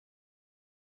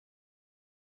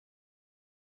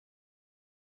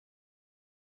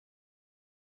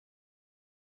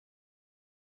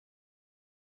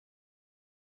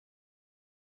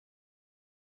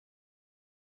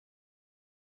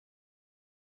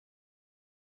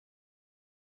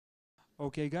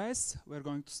Okay, guys, we're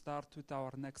going to start with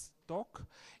our next talk.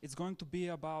 It's going to be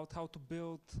about how to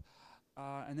build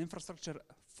an infrastructure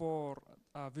for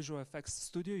visual effects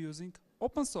studio using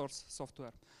open source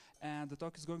software. And the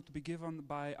talk is going to be given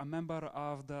by a member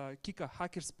of the Kika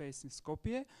hackerspace in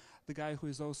Skopje, the guy who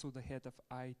is also the head of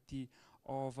IT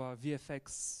of a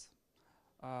VFX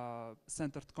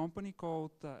centered company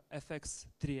called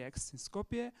FX3X in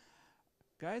Skopje.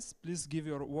 Guys, please give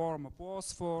your warm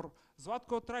applause for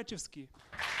Zlatko Trajcheski.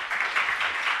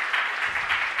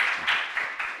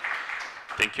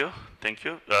 Thank you, thank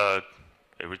you.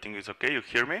 Everything is okay, you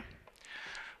hear me?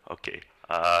 Okay.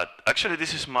 Actually,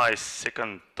 this is my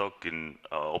second talk in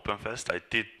OpenFest.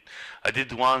 I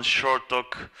did one short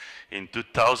talk in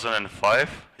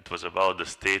 2005. It was about the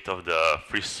state of the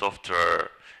free software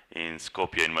in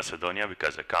Skopje in Macedonia,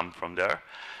 because I come from there.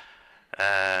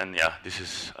 And yeah, this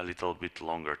is a little bit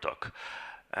longer talk.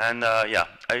 And yeah,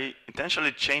 I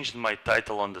intentionally changed my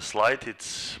title on the slide.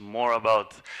 It's more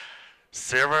about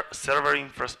server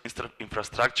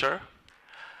infrastructure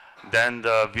than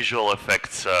the visual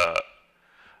effects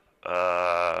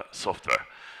software.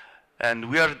 And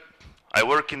I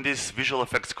work in this visual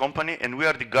effects company, and we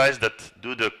are the guys that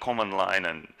do the command line,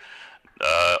 and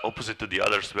opposite to the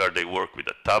others where they work with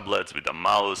the tablets, with the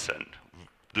mouse, and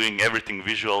doing everything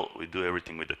visual, we do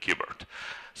everything with the keyboard.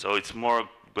 So it's more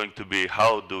going to be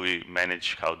how do we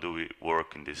manage, how do we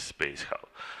work in this space,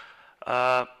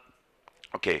 how.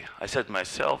 Okay, I said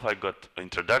myself, I got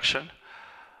introduction.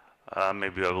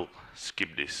 Maybe I will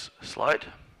skip this slide.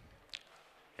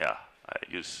 Yeah, I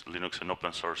use Linux and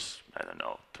open source, I don't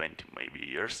know, 20 maybe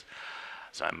years.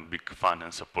 So I'm a big fan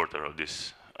and supporter of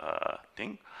this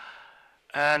thing.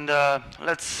 And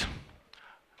let's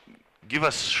give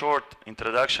a short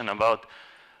introduction about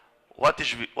what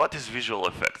is visual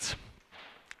effects.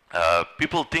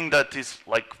 People think that is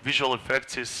like visual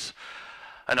effects is,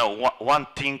 I know, one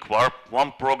thing,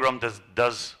 one program that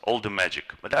does all the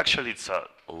magic. But actually it's a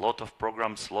lot of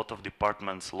programs, a lot of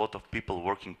departments, a lot of people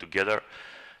working together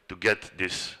to get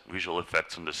these visual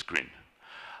effects on the screen.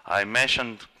 I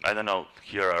mentioned, I don't know,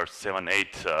 here are 7,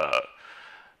 8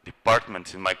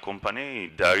 departments in my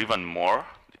company. There are even more.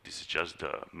 This is just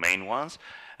the main ones.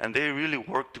 And they really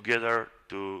work together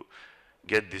to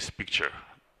get this picture,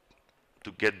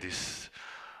 to get this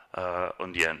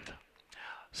on the end.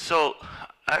 So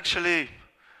actually,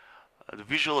 the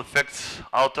visual effects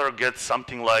author gets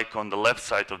something like on the left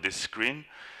side of this screen,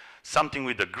 something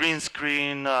with a green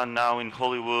screen. Now in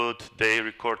Hollywood, they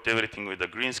record everything with a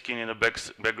green screen in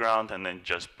the background and then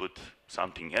just put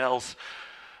something else.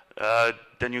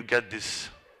 Then you get this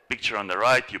picture on the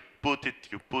right, you put,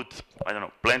 I don't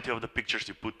know, plenty of the pictures,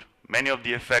 you put many of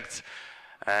the effects,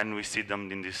 and we see them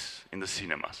in the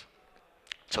cinemas.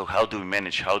 So how do we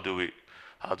manage, how do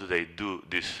they do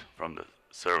this from the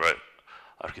server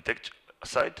architecture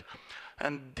side?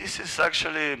 And this is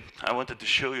actually, I wanted to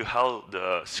show you how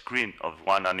the screen of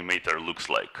one animator looks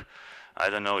like. I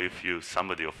don't know if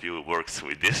somebody of you works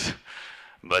with this,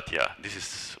 but yeah, this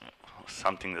is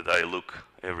something that I look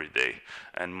every day.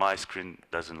 And my screen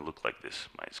doesn't look like this.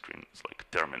 My screen is like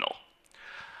a terminal.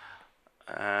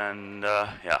 And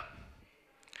yeah.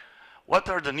 What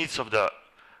are the needs of the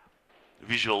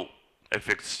visual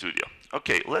effects studio?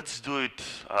 Okay, let's do it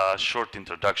a short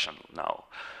introduction now.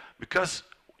 Because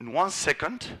in 1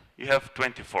 second, you have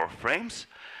 24 frames.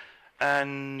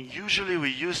 And usually we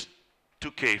use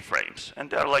 2K frames. And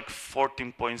they're like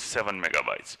 14.7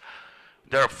 megabytes.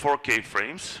 There are 4K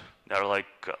frames. They're like,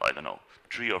 I don't know,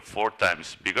 3 or 4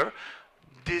 times bigger.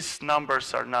 These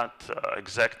numbers are not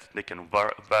exact, they can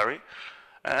vary.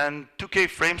 And 2K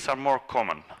frames are more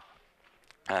common.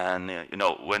 And you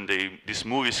know, when these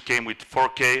movies came with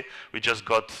 4K, we just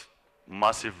got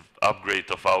massive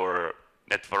upgrade of our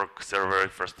network, server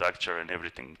infrastructure and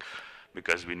everything,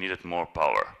 because we needed more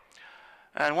power.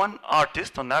 And one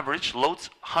artist on average loads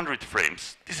 100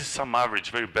 frames. This is some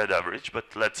average, very bad average, but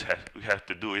we have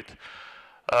to do it.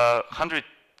 100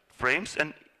 frames,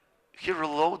 and he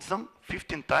reloads them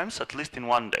 15 times, at least in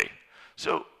one day.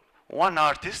 So one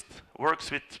artist works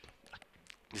with,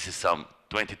 this is some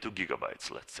 22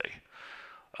 gigabytes, let's say,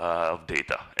 of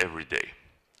data every day.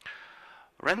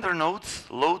 Render nodes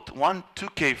load 1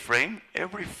 2K frame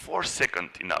every 4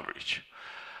 seconds in average.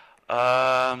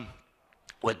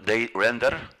 When they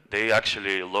render, they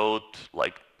actually load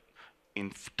like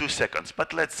in 2 seconds,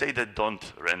 but let's say they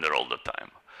don't render all the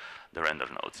time, the render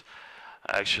nodes.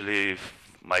 Actually, if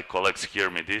my colleagues hear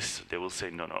me this, they will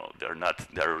say, no, they're not,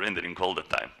 they're rendering all the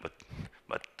time. But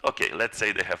okay, let's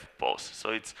say they have pause. So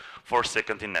it's 4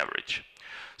 seconds in average.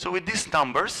 So with these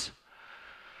numbers,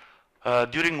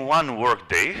 During one work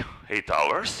day, 8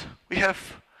 hours, we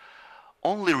have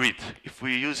only read. If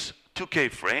we use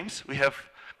 2K frames, we have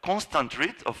constant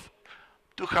read of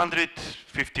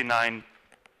 259.75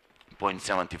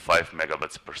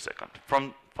 megabytes per second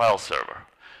from file server.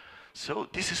 So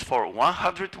this is for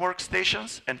 100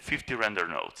 workstations and 50 render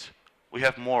nodes. We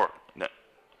have more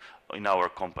in our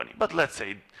company. But let's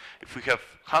say if we have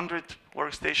 100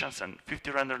 workstations and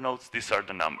 50 render nodes, these are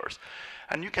the numbers.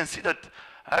 And you can see that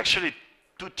actually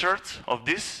 2/3 of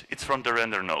this, it's from the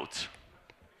render nodes.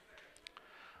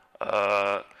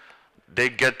 They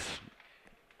get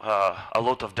a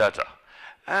lot of data.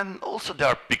 And also there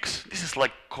are peaks. This is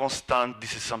like constant,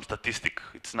 this is some statistic.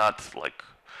 It's not like,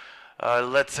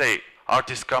 let's say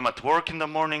artists come at work in the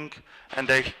morning and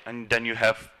then you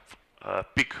have a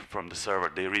peak from the server.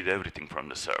 They read everything from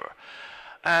the server.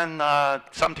 And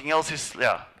something else is,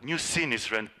 new scene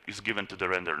is given to the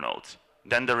render nodes.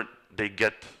 Then they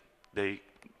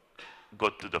go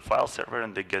to the file server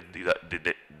and they get the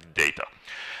data.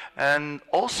 And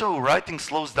also writing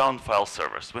slows down file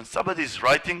servers. When somebody is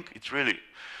writing, it's really,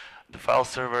 the file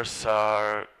servers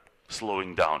are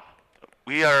slowing down.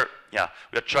 We are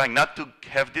trying not to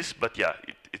have this, but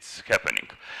it's happening.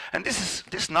 And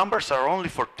these numbers are only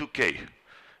for 2K.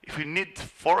 If we need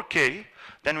 4K,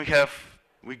 then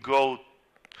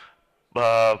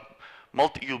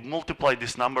you multiply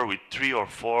this number with 3 or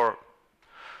 4,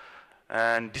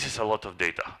 and this is a lot of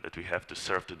data that we have to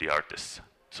serve to the artists.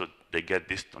 So they get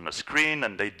this on the screen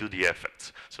and they do the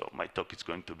effects. So my talk is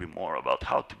going to be more about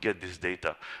how to get this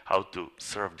data, how to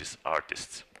serve these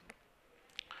artists.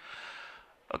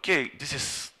 Okay, this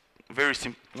is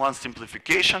one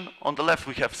simplification. On the left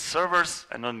we have servers,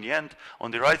 and on the end,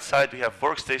 on the right side, we have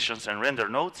workstations and render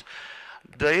nodes.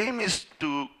 The aim is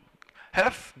to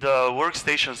have the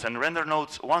workstations and render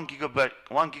nodes 1 gigabit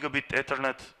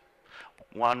Ethernet,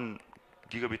 1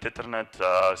 gigabit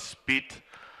Ethernet speed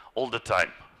all the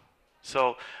time.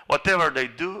 So whatever they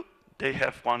do, they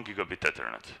have 1 gigabit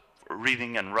Ethernet for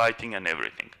reading and writing and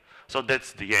everything. So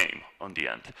that's the aim on the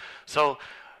end. So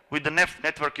with the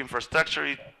network infrastructure,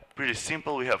 it's pretty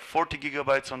simple. We have 40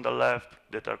 gigabytes on the left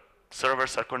that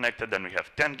servers are connected, then we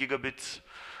have 10 gigabits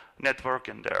network,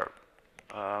 and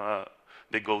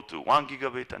they go to 1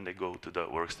 gigabit and they go to the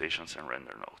workstations and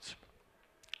render nodes.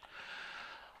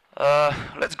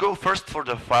 Let's go first for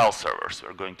the file servers.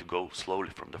 We're going to go slowly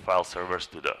from the file servers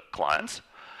to the clients.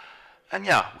 And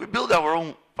we build our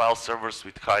own file servers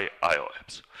with high I/O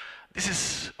apps. This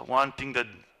is one thing that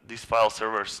these file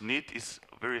servers need, is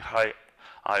very high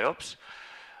IOPS.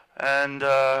 And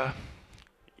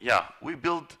we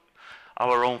build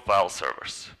our own file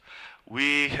servers.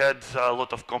 We had a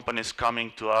lot of companies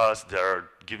coming to us. They're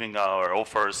giving our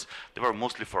offers. They were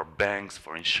mostly for banks,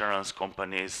 for insurance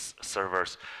companies,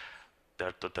 servers.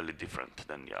 They're totally different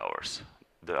than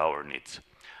our needs.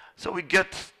 So we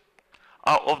get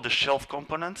off-the-shelf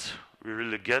components. We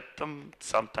really get them.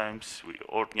 Sometimes we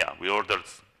ordered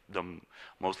them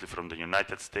mostly from the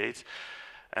United States.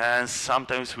 And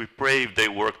sometimes we pray if they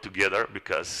work together,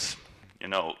 because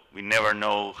we never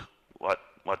know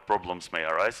what problems may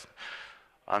arise.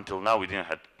 Until now we didn't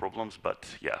have problems, but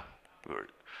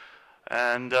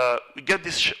we get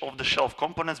these off-the-shelf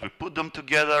components, we put them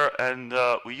together, and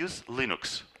we use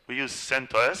Linux. We use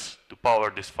CentOS to power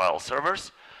these file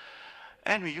servers,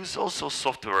 and we use also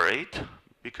software RAID,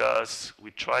 because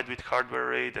we tried with hardware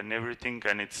RAID and everything,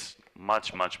 and it's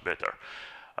much, much better.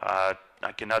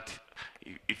 I cannot,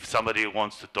 if somebody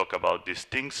wants to talk about these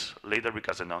things later,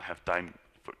 because I don't have time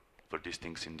for these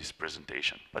things in this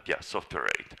presentation. But software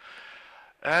RAID.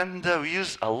 And we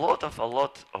use a lot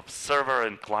of server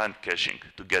and client caching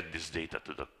to get this data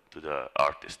to the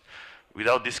artist.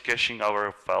 Without this caching,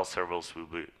 our file servers will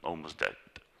be almost dead.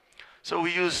 So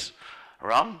we use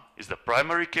RAM is the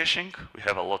primary caching. We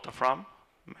have a lot of RAM.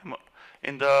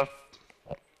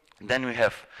 Then we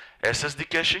have SSD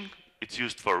caching. It's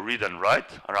used for read and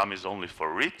write. RAM is only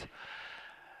for read.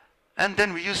 And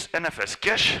then we use NFS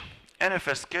cache.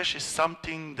 NFS cache is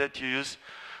something that we use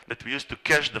to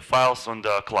cache the files on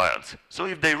the clients. So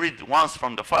if they read once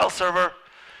from the file server,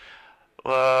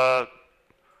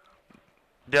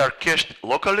 they are cached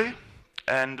locally,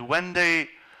 and when they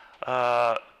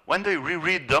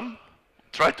reread them,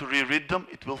 try to reread them,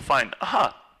 it will find,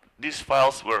 these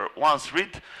files were once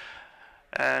read,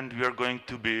 and we are going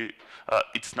to be,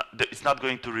 it's not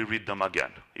going to reread them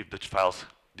again if the files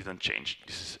didn't change.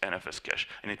 This is NFS cache,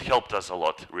 and it helped us a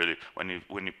lot, really. When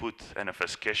you put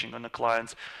NFS caching on the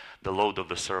clients, the load of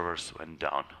the servers went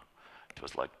down. It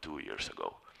was like 2 years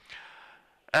ago.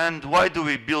 And why do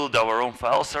we build our own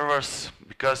file servers?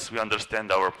 Because we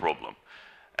understand our problem.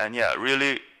 And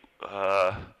really,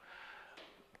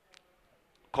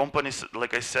 companies,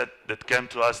 like I said, that came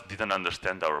to us didn't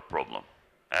understand our problem.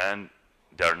 And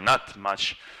there are not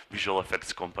much visual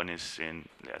effects companies in,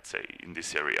 let's say, in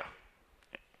this area,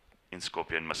 in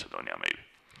Skopje and Macedonia, maybe.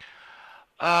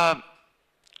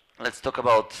 Let's talk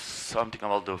about something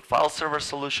about the file server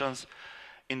solutions.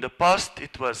 In the past,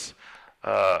 it was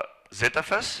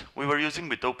ZFS we were using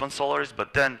with OpenSolaris,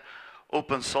 but then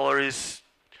OpenSolaris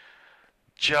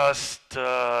just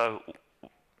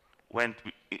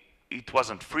it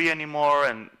wasn't free anymore,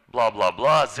 and blah blah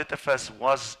blah. ZFS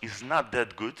is not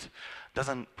that good,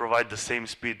 doesn't provide the same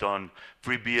speed on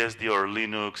FreeBSD or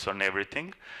Linux and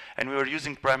everything, and we were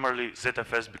using primarily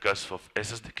ZFS because of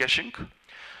SSD caching.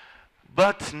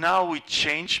 But now we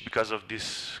changed because of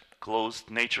this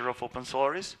closed nature of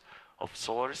OpenSolaris, of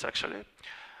Solaris actually.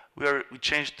 We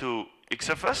changed to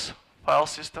XFS file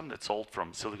system that's sold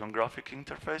from Silicon Graphic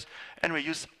Interface, and we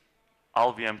use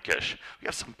LVM cache. We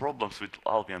have some problems with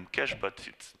LVM cache, but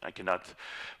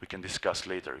we can discuss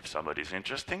later if somebody is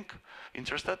interested.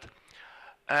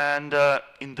 And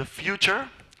in the future,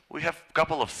 we have a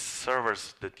couple of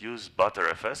servers that use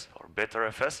ButterFS or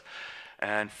BetterFS,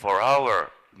 and for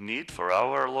our need, for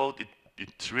our load,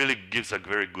 it really gives a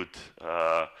very good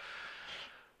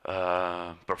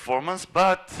performance,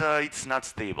 but it's not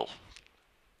stable.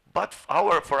 But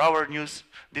for our news,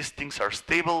 these things are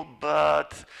stable,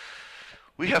 but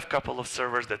we have a couple of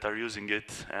servers that are using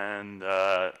it, and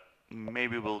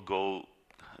maybe we'll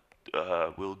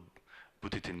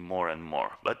put it in more and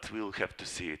more, but we'll have to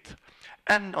see it.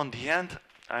 And on the end,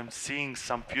 I'm seeing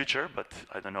some future, but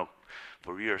I don't know,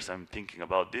 for years I'm thinking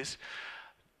about this,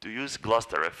 to use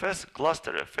GlusterFS.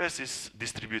 GlusterFS is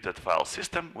distributed file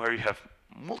system where you have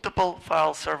multiple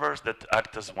file servers that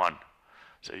act as one.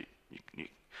 So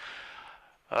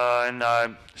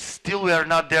still we are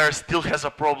not there, still has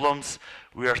a problems.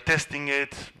 We are testing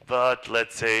it, but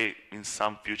let's say in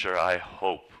some future I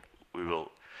hope we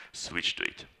will switch to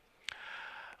it.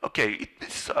 Okay,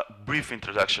 it's a brief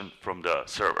introduction from the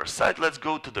server side. Let's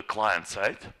go to the client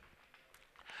side.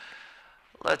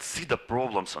 Let's see the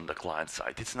problems on the client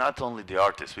side. It's not only the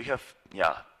artists. We have,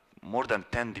 more than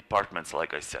 10 departments,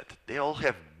 like I said. They all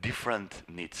have different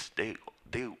needs. They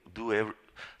do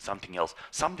something else.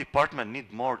 Some department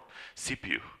need more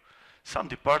CPU. Some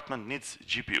department needs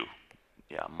GPU.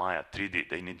 Yeah, Maya 3D,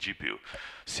 they need GPU.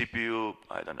 CPU,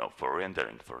 I don't know, for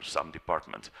rendering for some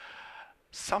departments.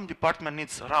 Some department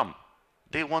needs RAM.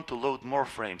 They want to load more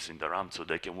frames in the RAM so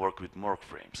they can work with more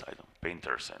frames,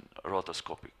 painters and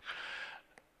rotoscoping.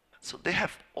 So they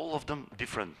have all of them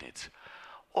different needs,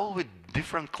 all with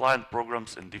different client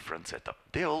programs and different setup.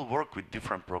 They all work with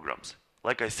different programs.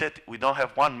 Like I said, we don't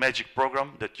have one magic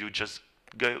program that you just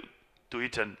go to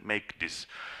it and make these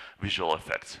visual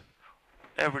effects.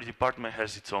 Every department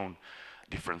has its own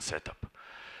different setup.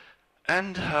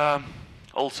 And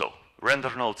also,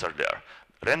 render nodes are there.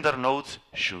 Render nodes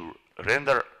should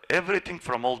render everything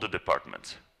from all the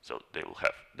departments. So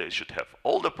they should have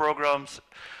all the programs,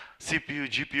 CPU,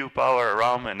 GPU power,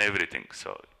 RAM, and everything.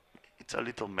 So it's a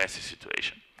little messy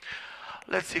situation.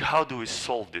 Let's see how do we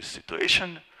solve this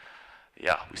situation.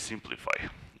 Yeah, we simplify.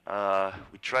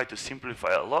 We try to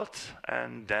simplify a lot,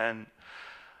 and then,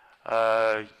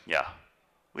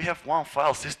 we have one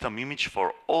file system image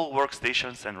for all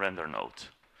workstations and render nodes.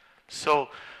 So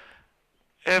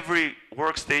every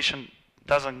workstation,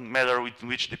 doesn't matter with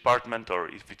which department or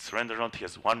if it's render node,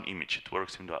 has one image. It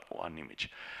works in one image.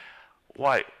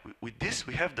 Why? With this,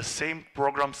 we have the same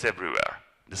programs everywhere,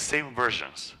 the same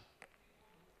versions.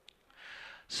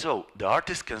 So the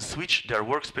artist can switch their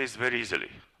workspace very easily.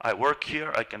 I work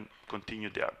here, I can continue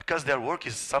there. Because their work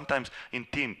is sometimes in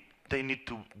team. They need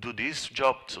to do this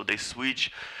job, so they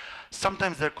switch.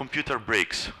 Sometimes their computer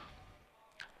breaks.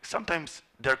 So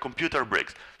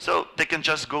they can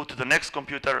just go to the next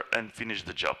computer and finish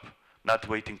the job, not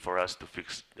waiting for us to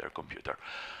fix their computer.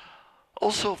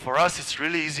 Also, for us, it's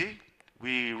really easy.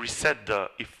 We reset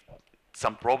if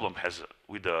some problem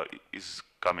is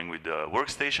coming with the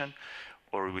workstation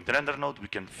or with the render node, we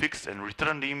can fix and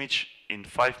return the image in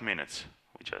 5 minutes.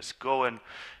 We just go and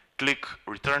click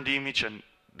return the image, and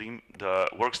the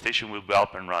workstation will be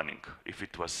up and running. If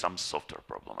it was some software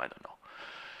problem, I don't know.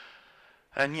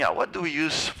 And yeah, what do we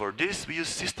use for this? We use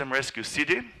System Rescue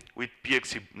CD with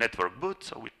PXE network boot.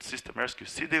 So with System Rescue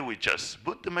CD, we just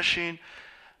boot the machine,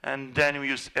 and then we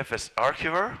use FS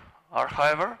Archiver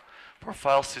for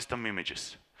file system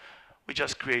images. We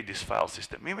just create these file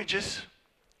system images,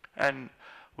 and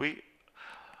we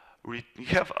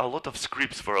have a lot of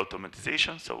scripts for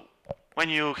automatization. So when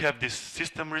you have this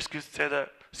System Rescue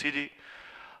CD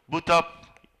boot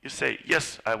up, you say,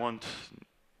 yes, I want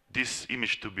this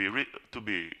image to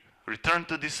be returned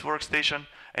to this workstation,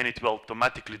 and it will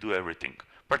automatically do everything.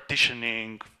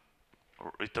 Partitioning,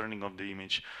 returning of the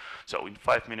image. So in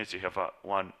 5 minutes you have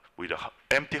one with an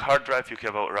empty hard drive, you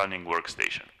have a running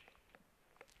workstation.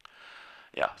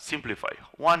 Yeah, simplify,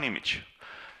 one image.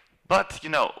 But you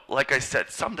know, like I said,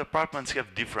 some departments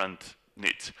have different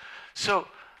needs. So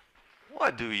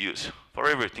what do we use? For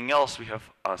everything else we have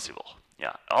Ansible.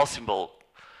 Yeah, Ansible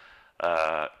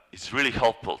is really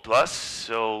helpful to us.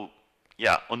 So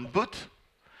yeah, on boot,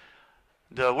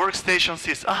 the workstation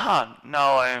says, aha,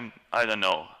 now I don't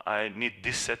know, I need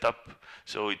this setup.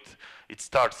 So it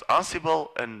starts Ansible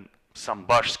and some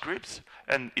bash scripts,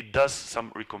 and it does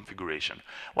some reconfiguration.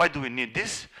 Why do we need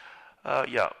this?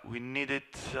 Yeah, we need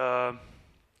it,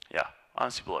 yeah,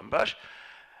 Ansible and bash.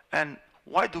 And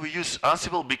why do we use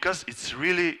Ansible? Because it's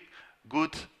really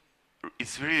good,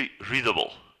 it's really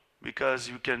readable. Because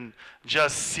you can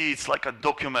just see, it's like a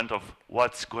document of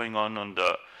what's going on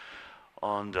the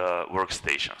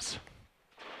workstations.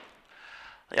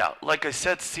 Yeah, like I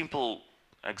said, simple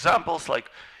examples,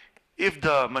 like if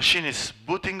the machine is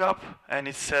booting up and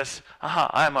it says, aha,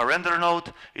 I'm a render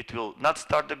node, it will not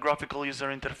start the graphical user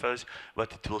interface,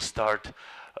 but it will start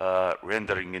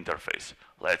rendering interface,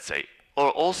 let's say.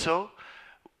 Or also,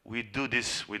 we do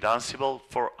this with Ansible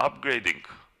for upgrading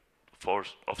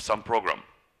of some program.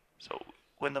 So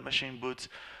when the machine boots,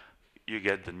 you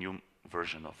get the new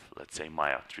version of, let's say,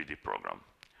 Maya 3D program.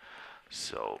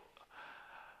 So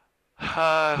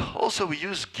also we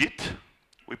use Git.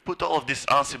 We put all of these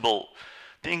Ansible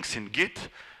things in Git.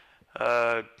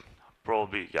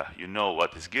 Probably, yeah, you know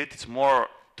what is Git. It's more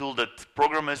tool that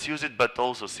programmers use it, but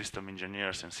also system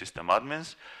engineers and system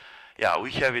admins. Yeah,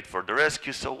 we have it for the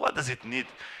rescue. So what does it need?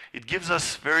 It gives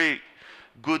us very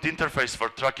good interface for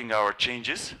tracking our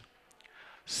changes.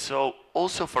 So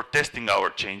also for testing our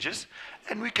changes.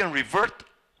 And we can revert.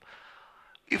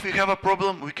 If we have a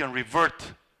problem, we can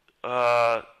revert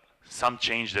some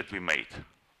change that we made.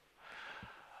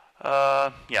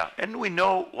 Yeah, and we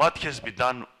know what has been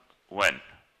done when.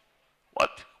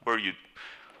 What were you,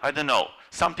 I don't know,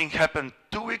 something happened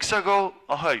 2 weeks ago,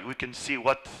 we can see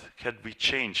what had we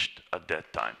changed at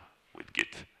that time with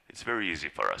Git. It's very easy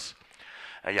for us.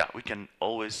 Yeah, we can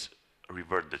always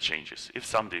revert the changes. If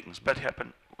something bad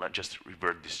happened, let's just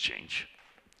revert this change.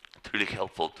 It's a really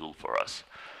helpful tool for us.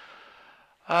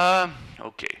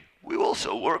 Okay, we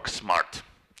also work smart,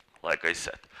 like I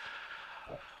said.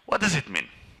 What does it mean?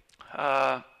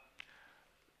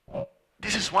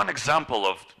 This is one example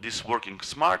of this working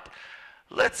smart.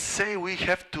 Let's say we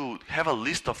have to have a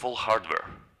list of all hardware,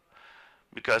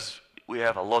 because we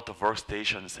have a lot of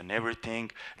workstations and everything.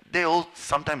 They all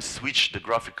sometimes switch the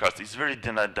graphic cards. It's very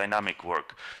dynamic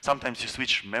work. Sometimes you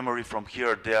switch memory from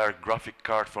here, there, graphic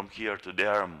card from here to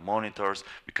there, monitors,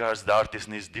 because the artist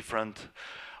needs different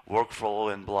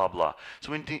workflow and blah, blah.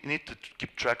 So we need to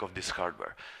keep track of this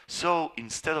hardware. So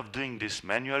instead of doing this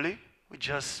manually, we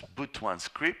just boot one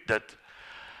script that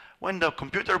when the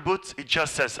computer boots, it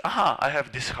just says, aha, I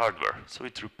have this hardware. So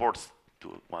it reports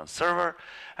to one server.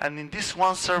 And in this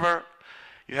one server,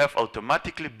 you have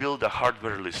automatically built a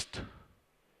hardware list.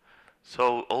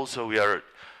 So also we are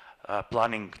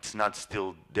planning, it's not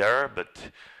still there, but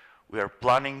we are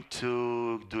planning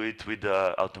to do it with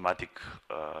automatic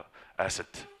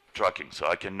asset tracking. So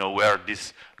I can know where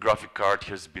this graphic card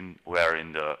has been, where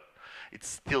in the, it's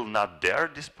still not there,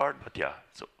 this part, but yeah.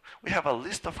 So we have a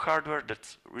list of hardware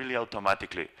that's really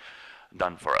automatically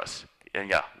done for us. And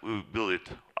yeah, we build it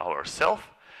ourselves.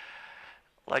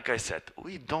 Like I said,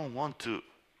 we don't want to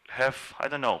have, I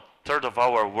don't know, third of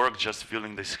our work just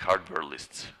filling these hardware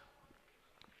lists.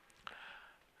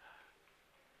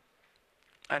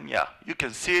 And yeah, you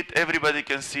can see it, everybody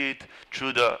can see it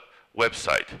through the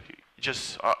website.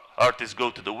 Just artists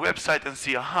go to the website and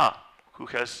see, aha, who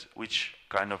has which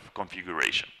kind of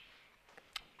configuration.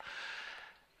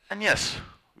 And yes,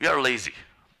 we are lazy.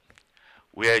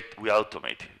 We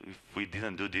automate. If we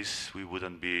didn't do this, we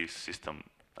wouldn't be system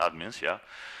admins, yeah.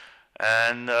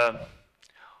 And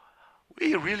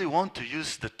we really want to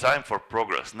use the time for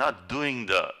progress, not doing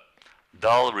the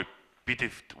dull,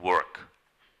 repetitive work.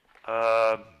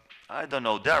 I don't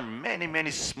know, there are many,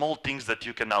 many small things that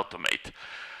you can automate.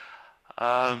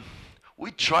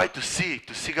 We try to see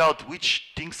out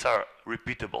which things are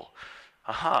repeatable,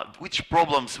 which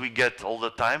problems we get all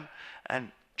the time,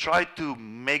 and try to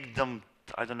make them,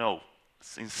 I don't know,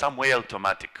 in some way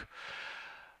automatic.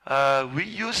 We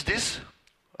use this,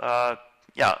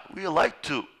 yeah, we like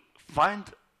to find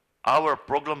our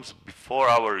problems before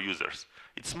our users.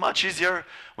 It's much easier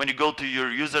when you go to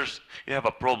your users, you have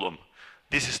a problem.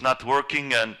 this is not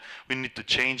working and we need to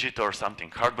change it or something,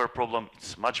 hardware problem,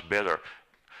 it's much better.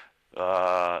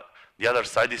 The other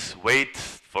side is wait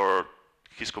for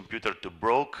his computer to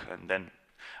break and then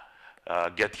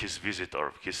get his visit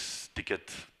or his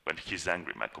ticket when he's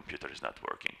angry, my computer is not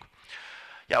working.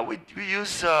 Yeah, we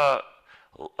use,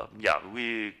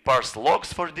 we parse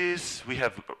logs for this, we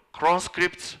have cron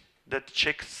scripts that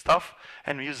check stuff,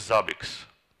 and we use Zabbix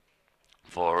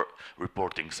for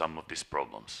reporting some of these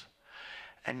problems.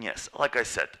 And yes, like I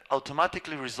said,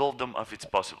 automatically resolve them if it's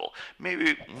possible.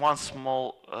 Maybe one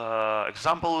small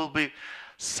example will be,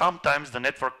 sometimes the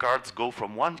network cards go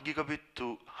from 1 gigabit to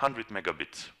 100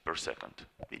 megabits per second.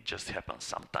 It just happens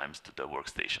sometimes to the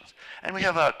workstations. And we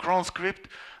have a cron script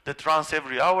that runs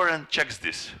every hour and checks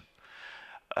this.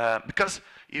 Because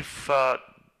if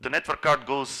the network card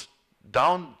goes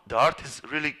down, the artist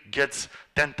really gets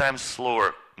 10 times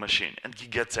slower machine and he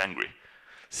gets angry.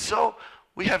 So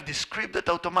we have this script that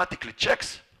automatically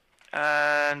checks,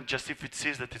 and just if it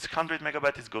sees that it's 100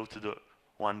 megabytes, it goes to the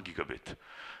 1 gigabit.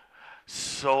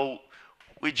 So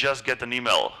we just get an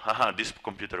email, haha, this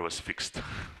computer was fixed.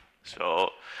 So,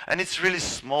 and it's really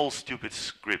small, stupid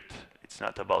script. It's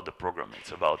not about the program,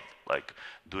 it's about like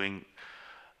doing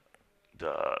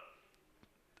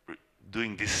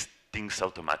these things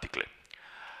automatically.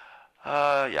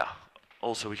 Yeah.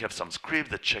 Also, we have some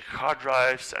script that check hard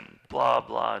drives and blah,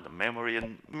 blah, the memory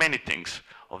and many things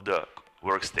of the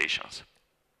workstations.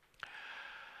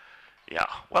 Yeah,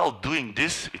 while doing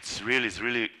this, it's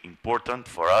really important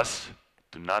for us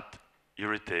to not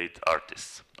irritate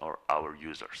artists or our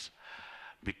users.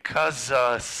 Because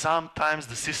sometimes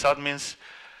the sysadmins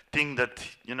think that,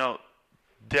 you know,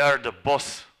 they are the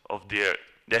boss of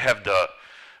they have the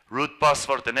root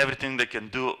password and everything, they can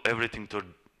do everything to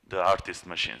the artist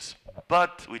machines.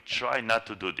 But we try not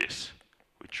to do this.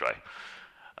 We try.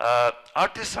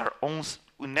 Artists are owners.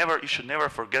 You should never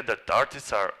forget that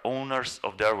artists are owners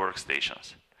of their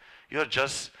workstations. You're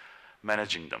just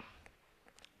managing them.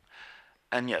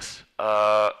 And yes,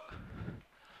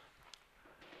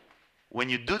 when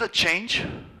you do the change,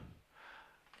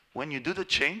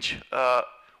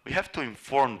 we have to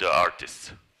inform the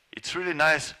artists. It's really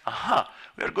nice.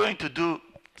 We are going to do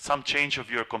some change of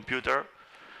your computer.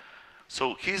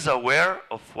 So he's aware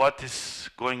of what is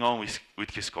going on with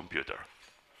his computer.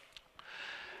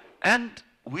 And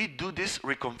we do this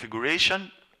reconfiguration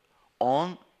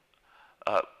on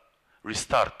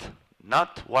restart,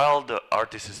 not while the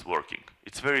artist is working.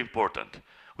 It's very important.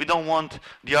 We don't want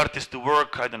the artist to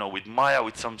work, I don't know, with Maya,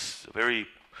 with some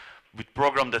with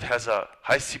program that has a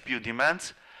high CPU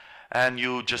demands, and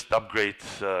you just upgrade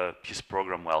his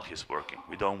program while he's working.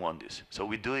 We don't want this. So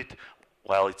we do it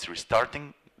while it's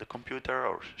restarting the computer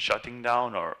or shutting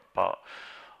down or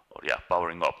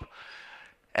powering up.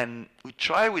 And we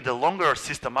try with the longer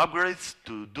system upgrades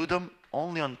to do them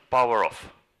only on power off.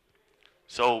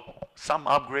 So some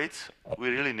upgrades, we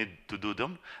really need to do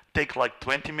them, take like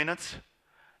 20 minutes,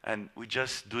 and we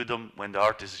just do them when the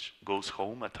artist goes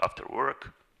home after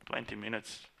work, 20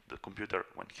 minutes, the computer,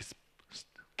 when he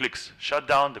clicks shut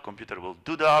down, the computer will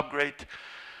do the upgrade,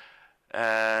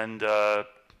 and the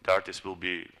artist will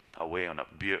be away on a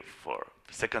beer for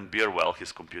second beer while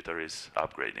his computer is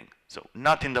upgrading. So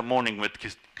not in the morning when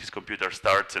his computer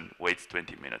starts and waits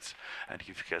 20 minutes. And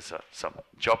if he has some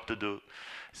job to do,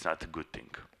 it's not a good thing.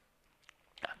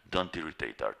 Yeah, don't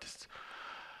irritate artists.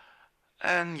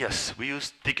 And yes, we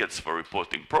use tickets for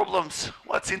reporting problems.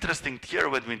 What's interesting here,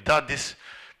 when we did this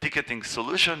ticketing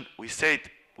solution, we said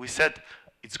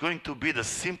it's going to be the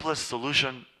simplest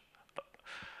solution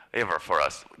ever for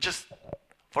us. Just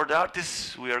for the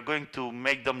artists, we are going to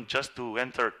make them just to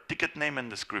enter ticket name and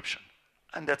description.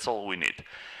 And that's all we need.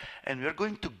 And we are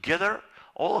going to gather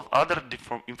all of other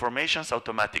informations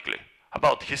automatically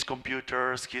about his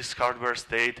computers, his hardware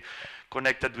state,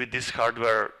 connected with this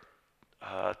hardware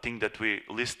thing that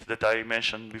that I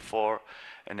mentioned before,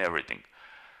 and everything.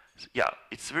 So, yeah,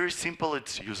 it's very simple,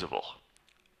 it's usable.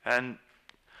 And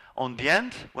on the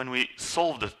end, when we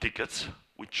solve the tickets,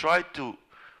 we try to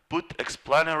put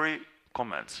explanatory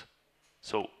comments.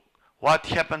 So what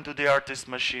happened to the artist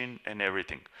machine and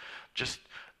everything. Just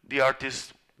the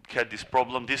artist had this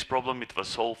problem, it was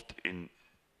solved in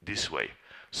this way.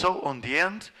 So on the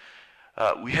end,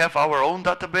 we have our own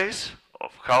database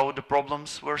of how the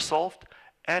problems were solved,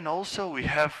 and also we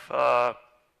have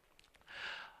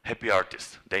happy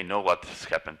artists. They know what has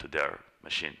happened to their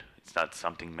machine. It's not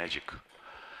something magic.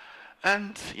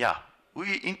 And yeah,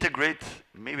 we integrate,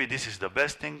 maybe this is the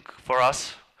best thing for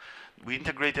us, we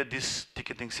integrated this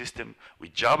ticketing system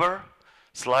with Jabber,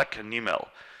 Slack, and email.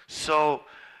 So,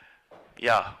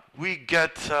 yeah, we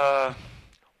get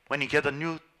when you get a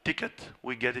new ticket,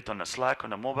 we get it on a Slack,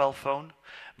 on a mobile phone,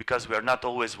 because we are not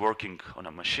always working on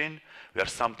a machine. We are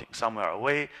somewhere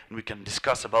away, and we can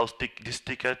discuss about this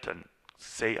ticket and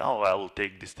say, oh, I will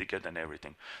take this ticket and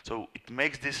everything. So it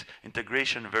makes this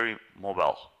integration very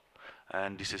mobile,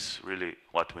 and this is really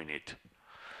what we need.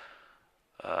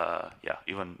 Yeah,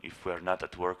 even if we are not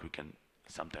at work, we can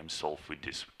sometimes solve with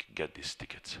this, we can get these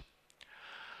tickets.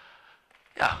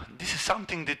 Yeah, this is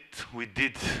something that we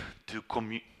did to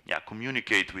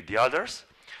communicate with the others.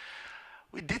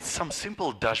 We did some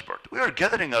simple dashboard. We are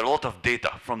gathering a lot of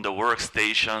data from the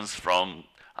workstations, from,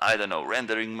 I don't know,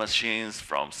 rendering machines,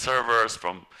 from servers,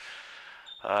 from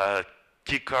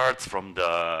key cards, from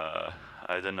the,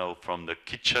 I don't know, from the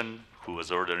kitchen, who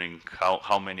was ordering,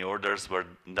 how many orders were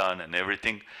done and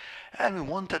everything. And we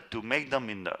wanted to make them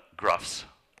in the graphs.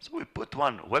 So we put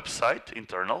one website,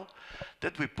 internal,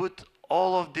 that we put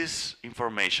all of these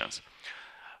informations.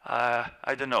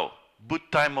 I don't know, boot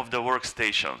time of the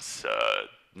workstations,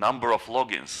 number of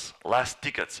logins, last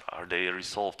tickets, are they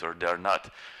resolved or they are not,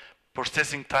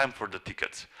 processing time for the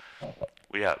tickets.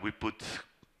 We put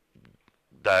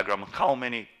diagram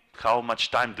how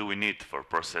much time do we need for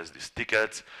process these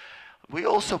tickets. We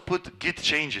also put Git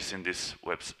changes in this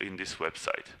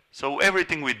website. So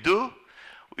everything we do,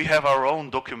 we have our own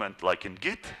document like in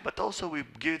Git, but also we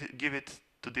give it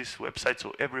to this website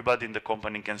so everybody in the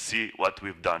company can see what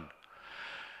we've done.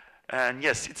 And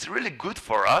yes, it's really good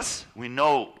for us. We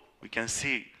know, we can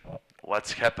see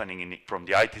what's happening from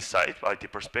the IT side,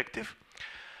 IT perspective,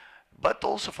 but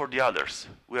also for the others.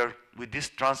 We are with this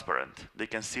transparent. They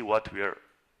can see what we are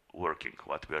working,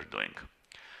 what we are doing.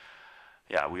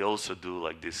 Yeah, we also do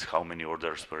like this, how many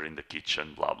orders were in the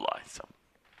kitchen, blah, blah, some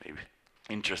maybe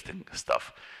interesting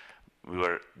stuff. We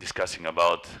were discussing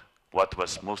about what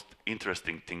was most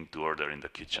interesting thing to order in the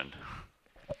kitchen,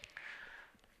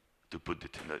 to put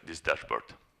it in this dashboard.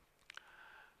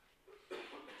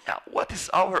 Yeah, what is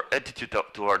our attitude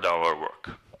toward our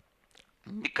work?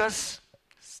 Because,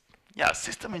 yeah,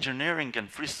 system engineering and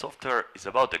free software is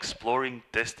about exploring,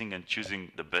 testing, and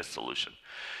choosing the best solution.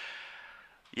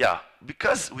 Yeah,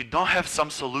 because we don't have some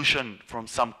solution from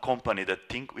some company that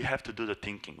think, we have to do the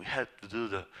thinking. We have to do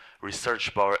the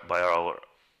research by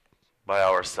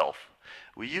ourselves.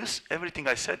 We use everything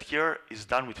I said here is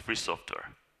done with free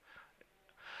software.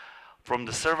 From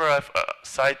the server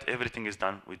side, everything is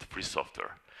done with free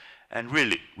software. And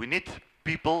really, we need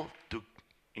people to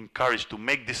encourage to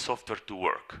make this software to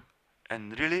work.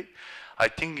 And really, I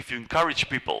think if you encourage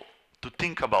people to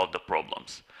think about the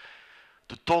problems,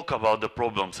 to talk about the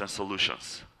problems and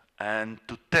solutions, and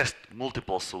to test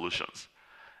multiple solutions,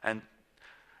 and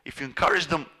if you encourage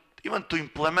them even to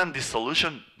implement this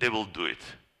solution, they will do it.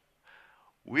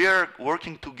 We are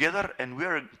working together and we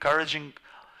are encouraging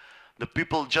the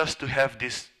people just to have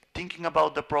this thinking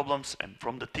about the problems, and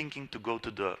from the thinking to go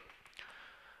to the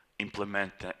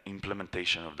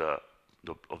implementation of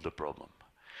the problem.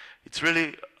 It's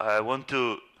really,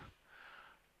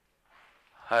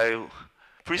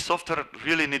 free software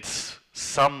really needs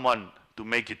someone to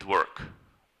make it work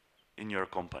in your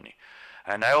company.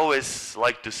 And I always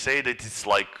like to say that it's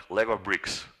like Lego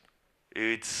bricks.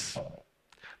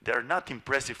 They're not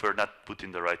impressive if they're not put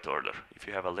in the right order. If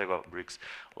you have a Lego bricks,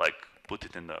 like put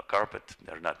it in the carpet,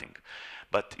 they're nothing.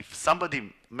 But if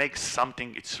somebody makes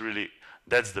something,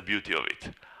 that's the beauty of it.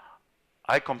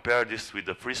 I compare this with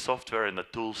the free software and the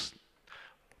tools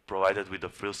provided with the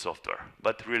free software.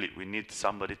 But really, we need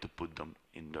somebody to put them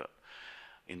in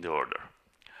the order.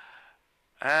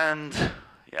 And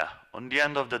yeah, on the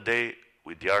end of the day,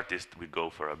 with the artist, we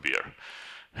go for a beer.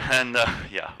 And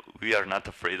yeah, we are not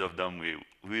afraid of them.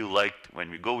 We like when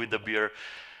we go with the beer,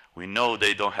 we know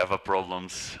they don't have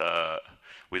problems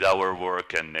with our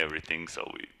work and everything. So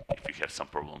if we have some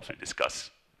problems, we discuss.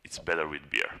 It's better with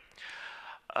beer.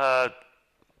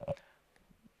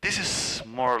 This is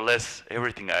more or less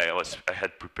everything I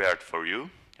had prepared for you.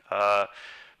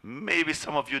 Maybe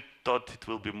some of you thought it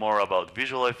will be more about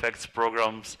visual effects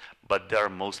programs, but they are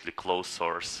mostly closed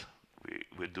source.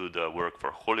 We do the work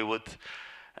for Hollywood,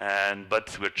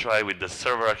 but we try with the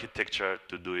server architecture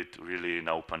to do it really in an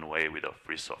open way with a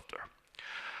free software.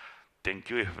 Thank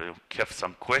you. If you have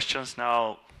some questions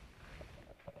now,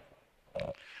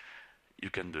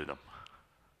 you can do them.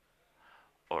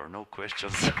 Or no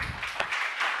questions.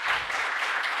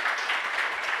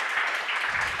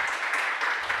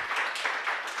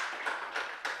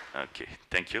 Okay,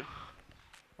 thank you.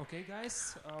 Okay,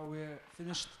 guys, we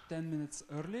finished 10 minutes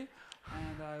early,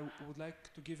 and I would like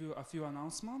to give you a few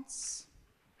announcements.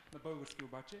 На български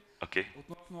обаче. Okay.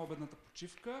 Относно обедната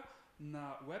почивка.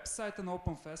 на вебсайта на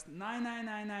OpenFest,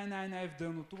 най в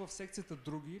дъното, в секцията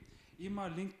други, има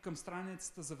линк към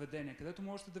страницата заведения, където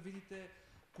можете да видите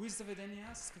кои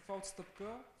заведения с каква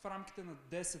отстъпка в рамките на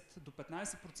 10 до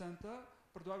 15%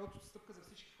 предлагат отстъпка за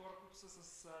всички хора, които са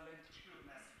с лентички от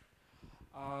днес.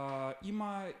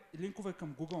 Има линкове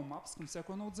към Google Maps, към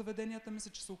всяко едно от заведенията,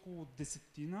 мисля, че са около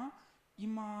 10.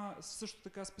 Има също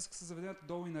така списък с заведенията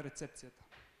долу и на рецепцията.